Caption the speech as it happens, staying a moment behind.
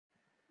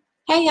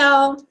Hey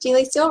y'all,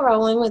 Julie's still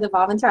rolling with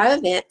Evolve and Thrive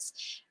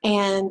events,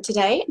 and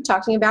today I'm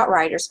talking about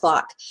writer's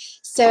block.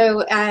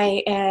 So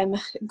I am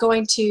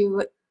going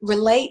to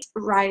relate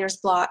writer's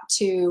block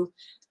to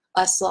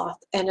a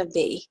sloth and a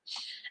bee.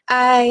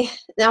 On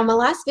my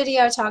last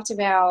video I talked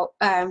about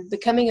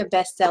becoming a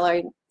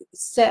best-selling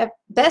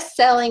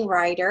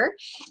writer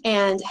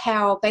and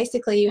how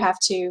basically you have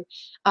to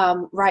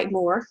write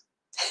more.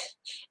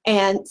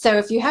 And so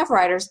if you have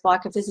writer's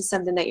block, if this is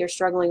something that you're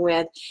struggling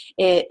with,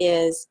 it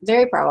is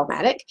very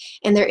problematic,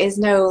 and there is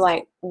no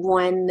like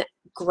one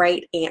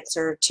great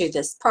answer to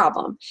this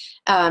problem.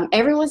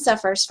 Everyone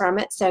suffers from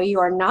it, so you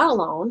are not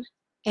alone.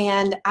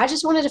 And I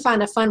just wanted to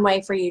find a fun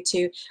way for you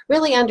to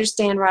really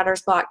understand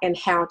writer's block and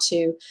how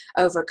to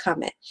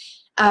overcome it.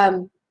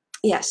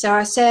 Yeah, so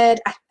I said,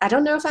 I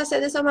don't know if I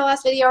said this on my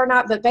last video or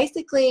not, but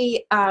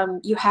basically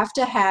you have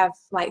to have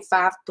like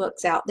 5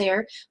 books out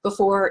there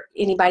before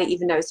anybody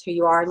even knows who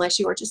you are, unless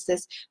you are just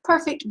this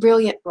perfect,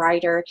 brilliant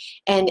writer.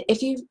 And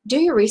if you do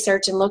your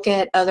research and look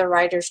at other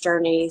writers'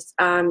 journeys,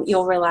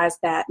 you'll realize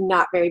that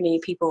not very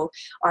many people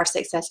are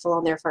successful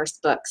on their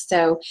first book.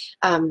 So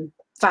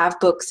 5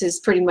 books is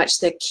pretty much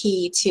the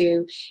key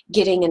to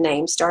getting a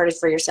name started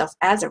for yourself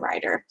as a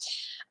writer.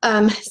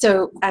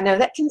 So I know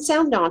that can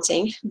sound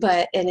daunting,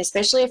 and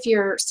especially if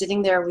you're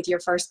sitting there with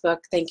your first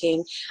book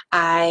thinking,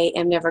 I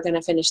am never going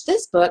to finish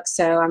this book,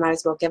 so I might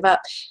as well give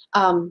up.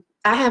 I'm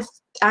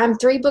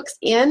 3 books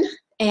in,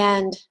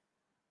 and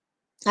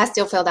I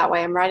still feel that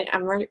way. I'm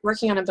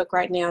working on a book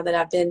right now that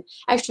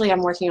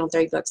I'm working on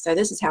 3 books, so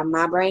this is how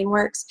my brain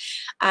works.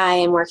 I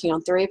am working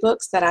on 3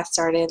 books that I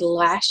started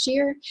last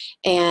year,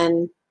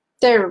 and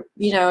they're,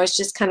 it's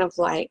just kind of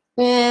like,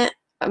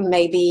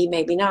 maybe,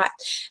 maybe not.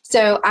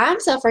 So I'm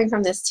suffering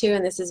from this too,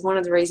 and this is one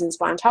of the reasons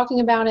why I'm talking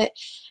about it.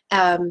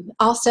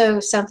 Also,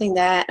 something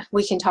that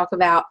we can talk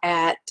about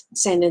at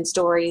Send In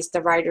Stories,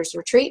 the Writer's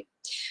Retreat.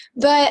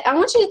 But I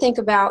want you to think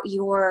about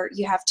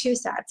you have 2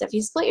 sides. If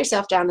you split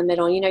yourself down the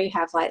middle, you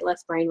have like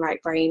left brain,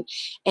 right brain,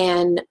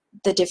 and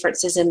the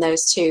differences in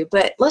those two.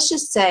 But let's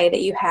just say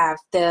that you have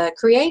the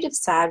creative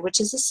side, which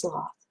is a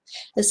sloth.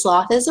 The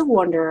sloth is a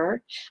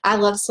wanderer. I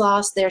love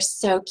sloths. They're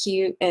so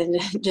cute and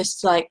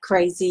just like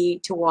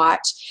crazy to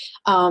watch.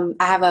 I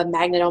have a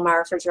magnet on my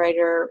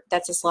refrigerator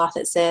that's a sloth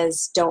that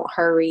says, "Don't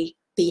hurry,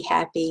 be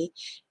happy."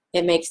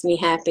 It makes me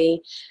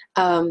happy.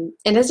 And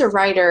as a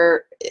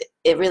writer,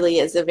 it really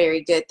is a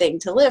very good thing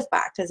to live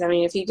by, because I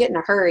mean, if you get in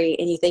a hurry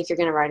and you think you're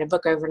going to write a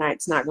book overnight,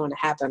 it's not going to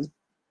happen.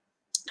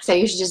 So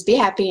you should just be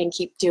happy and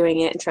keep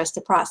doing it and trust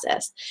the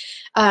process.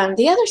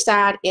 The other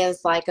side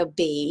is like a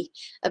bee,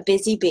 a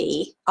busy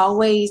bee,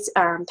 always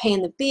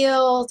paying the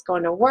bills,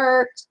 going to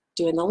work,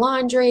 doing the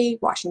laundry,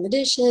 washing the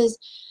dishes,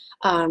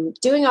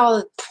 doing all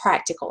the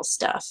practical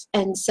stuff.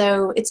 And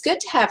so it's good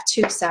to have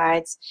 2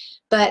 sides,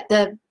 but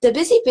the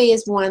busy bee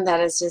is one that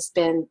has just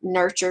been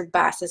nurtured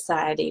by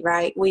society,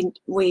 right?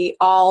 We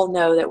all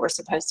know that we're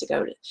supposed to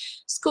go to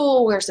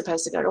school, we're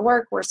supposed to go to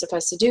work, we're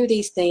supposed to do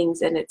these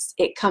things, and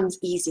it comes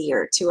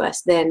easier to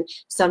us than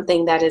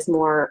something that is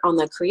more on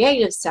the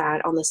creative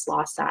side, on the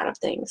sloth side of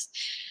things.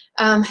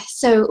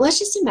 So let's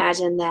just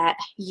imagine that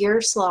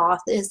your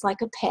sloth is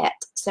like a pet.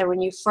 So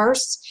when you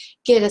first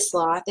get a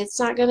sloth, it's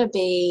not going to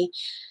be,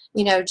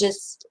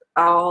 just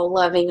all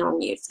loving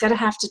on you. It's going to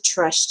have to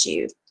trust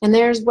you. And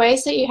there's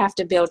ways that you have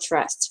to build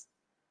trust.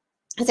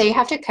 So you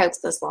have to coax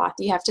the sloth.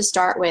 You have to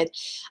start with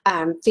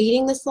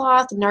feeding the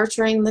sloth,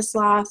 nurturing the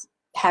sloth,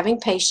 having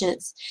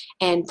patience,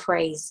 and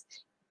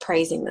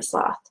praising the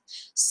sloth.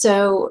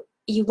 So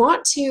you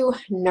want to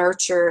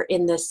nurture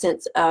in the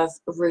sense of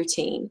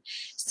routine.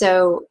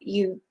 So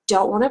you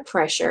don't want to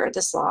pressure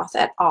the sloth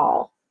at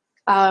all.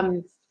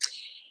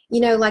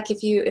 Like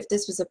if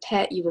this was a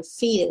pet, you would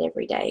feed it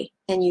every day,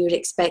 and you would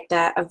expect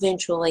that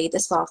eventually the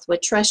sloth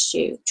would trust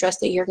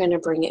that you're going to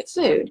bring it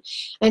food.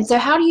 And so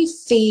how do you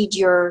feed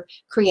your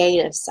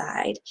creative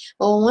side?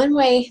 Well, one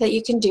way that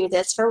you can do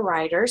this for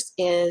writers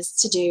is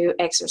to do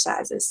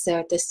exercises. So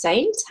at the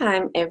same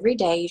time every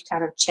day, you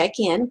kind of check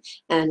in,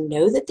 and I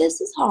know that this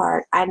is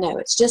hard. I know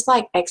it's just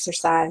like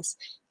exercise,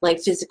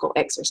 like physical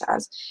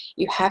exercise.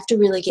 You have to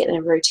really get in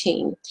a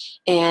routine,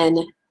 and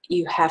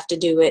you have to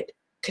do it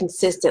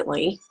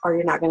consistently, or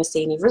you're not going to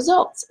see any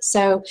results.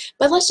 So,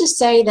 but let's just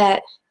say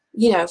that,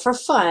 for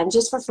fun,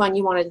 just for fun,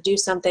 you want to do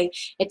something.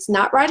 It's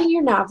not writing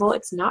your novel.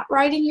 It's not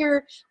writing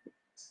your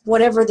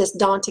whatever this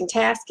daunting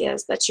task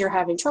is that you're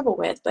having trouble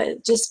with,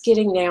 but just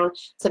getting down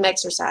some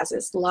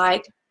exercises,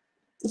 like,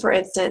 for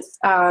instance,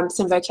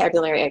 some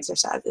vocabulary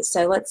exercises.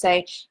 So let's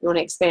say you want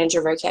to expand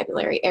your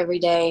vocabulary every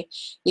day.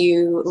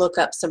 You look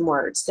up some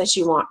words that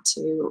you want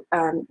to,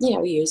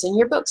 use in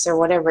your books or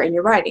whatever in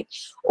your writing.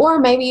 Or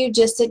maybe you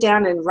just sit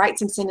down and write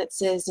some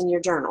sentences in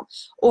your journal.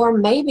 Or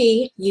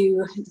maybe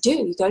you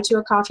go to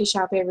a coffee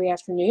shop every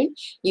afternoon.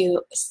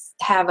 You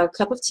have a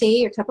cup of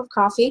tea or cup of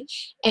coffee,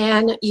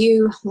 and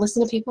you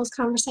listen to people's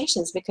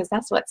conversations, because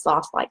that's what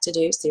sloths like to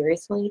do.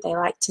 Seriously, they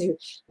like to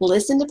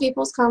listen to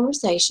people's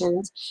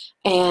conversations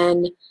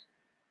and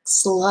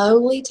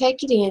slowly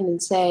take it in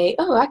and say,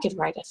 "Oh, I could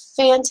write a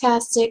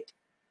fantastic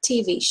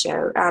TV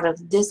show out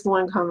of this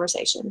one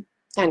conversation.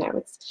 I know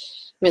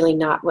it's really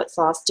not what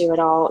sloths do at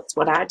all. It's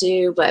what I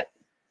do, but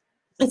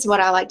it's what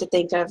I like to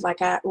think of. Like,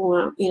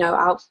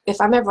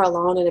 if I'm ever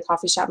alone in a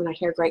coffee shop and I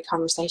hear a great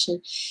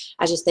conversation,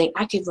 I just think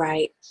I could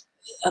write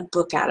a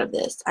book out of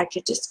this. I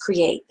could just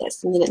create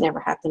this, and then it never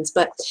happens.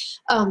 But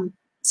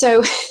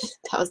so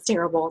that was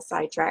terrible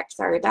sidetrack.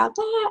 Sorry about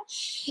that.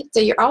 So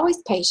you're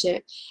always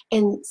patient,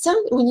 and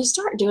when you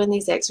start doing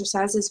these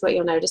exercises, what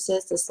you'll notice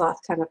is the sloth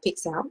kind of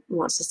peeks out and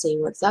wants to see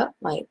what's up,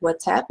 like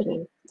what's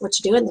happening, what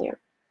you doing there.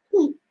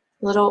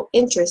 Little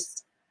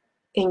interest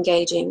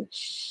engaging.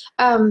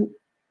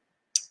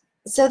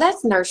 So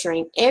that's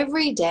nurturing.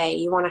 Every day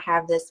you want to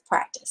have this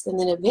practice, and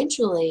then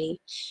eventually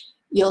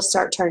you'll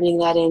start turning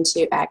that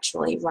into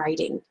actually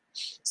writing.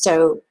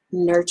 So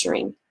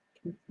nurturing,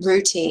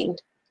 routine,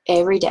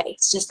 every day.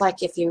 It's just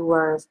like if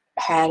you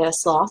had a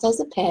sloth as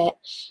a pet,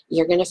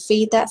 you're going to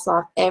feed that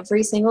sloth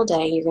every single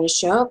day. You're going to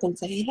show up and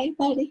say, hey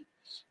buddy,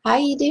 how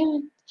you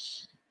doing?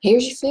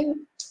 Here's your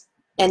food.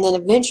 And then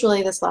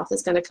eventually the sloth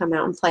is going to come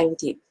out and play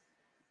with you.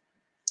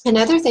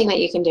 Another thing that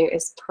you can do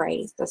is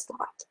praise the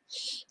sloth.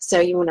 So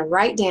you want to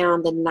write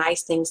down the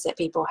nice things that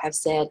people have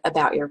said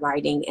about your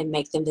writing and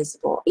make them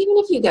visible. Even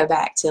if you go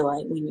back to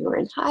like when you were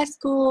in high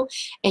school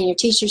and your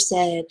teacher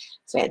said,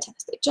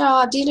 fantastic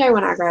job. Do you know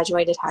when I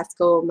graduated high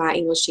school, my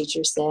English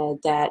teacher said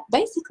that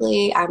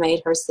basically I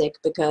made her sick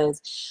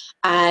because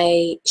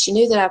she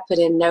knew that I put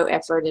in no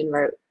effort and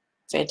wrote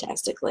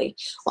fantastically.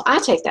 Well, I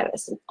take that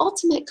as an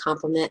ultimate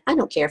compliment. I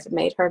don't care if it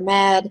made her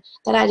mad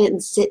that I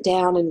didn't sit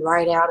down and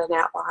write out an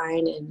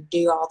outline and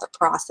do all the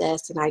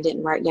process, and I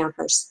didn't write down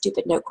her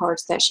stupid note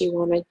cards that she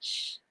wanted,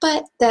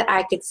 but that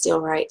I could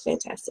still write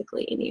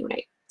fantastically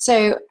anyway.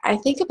 So I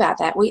think about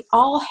that. We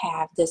all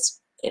have this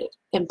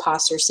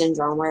imposter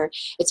syndrome where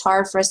it's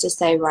hard for us to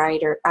say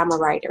I'm a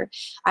writer.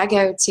 I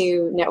go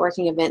to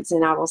networking events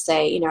and I will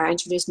say, I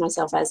introduce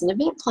myself as an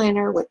event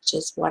planner, which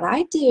is what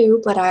I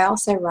do, but I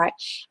also write.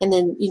 And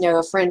then,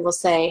 a friend will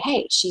say,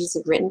 hey, she's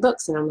written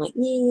books. And I'm like,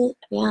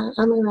 yeah,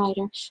 I'm a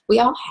writer. We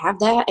all have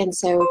that. And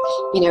so,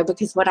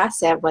 because what I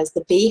said was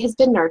the bee has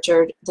been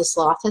nurtured, the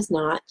sloth has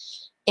not.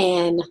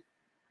 And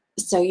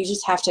so you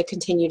just have to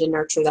continue to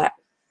nurture that.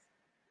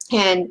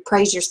 And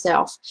praise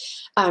yourself.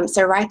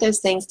 So write those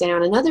things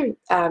down. Another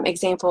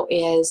example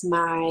is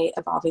my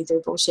Evolving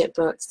Through Bullshit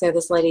book. So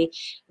this lady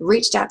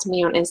reached out to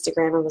me on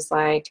Instagram and was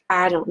like,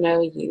 I don't know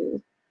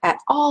you at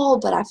all,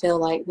 but I feel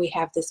like we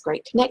have this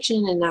great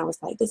connection. And I was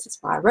like, this is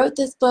why I wrote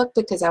this book,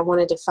 because I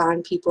wanted to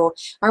find people,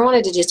 or I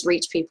wanted to just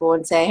reach people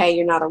and say, hey,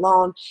 you're not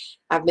alone.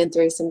 I've been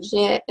through some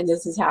shit, and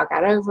this is how I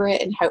got over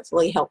it, and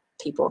hopefully help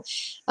people.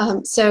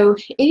 So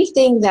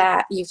anything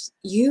that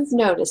you've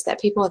noticed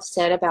that people have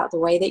said about the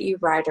way that you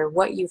write or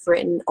what you've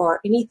written, or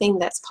anything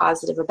that's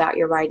positive about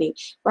your writing,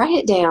 write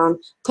it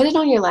down, put it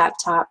on your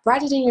laptop,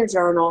 write it in your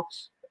journal.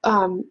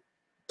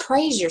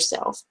 Praise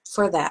yourself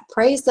for that.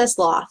 Praise the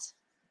sloth.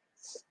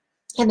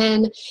 And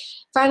then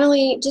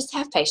finally, just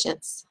have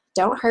patience.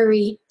 Don't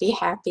hurry. Be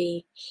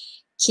happy.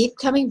 Keep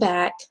coming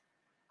back.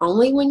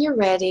 Only when you're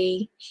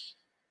ready.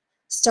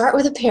 Start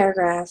with a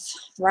paragraph.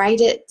 Write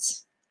it.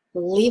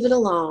 Leave it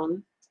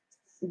alone.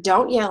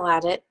 Don't yell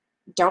at it.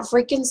 Don't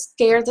freaking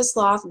scare the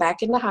sloth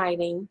back into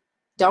hiding.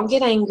 Don't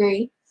get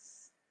angry.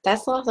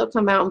 That sloth will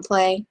come out and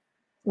play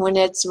when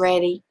it's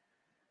ready,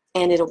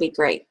 and it'll be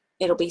great.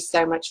 It'll be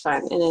so much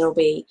fun, and it'll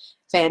be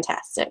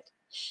fantastic.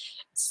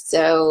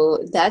 So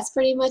that's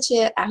pretty much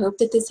it. I hope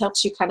that this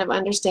helps you kind of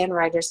understand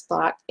writer's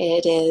block.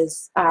 It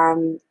is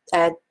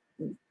a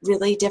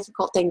really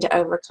difficult thing to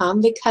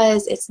overcome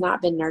because it's not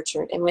been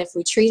nurtured. And if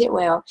we treat it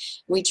well,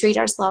 we treat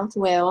our sloth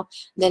well,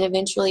 then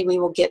eventually we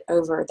will get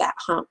over that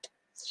hump.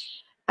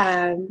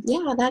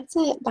 Yeah, that's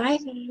it. Bye,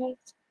 guys.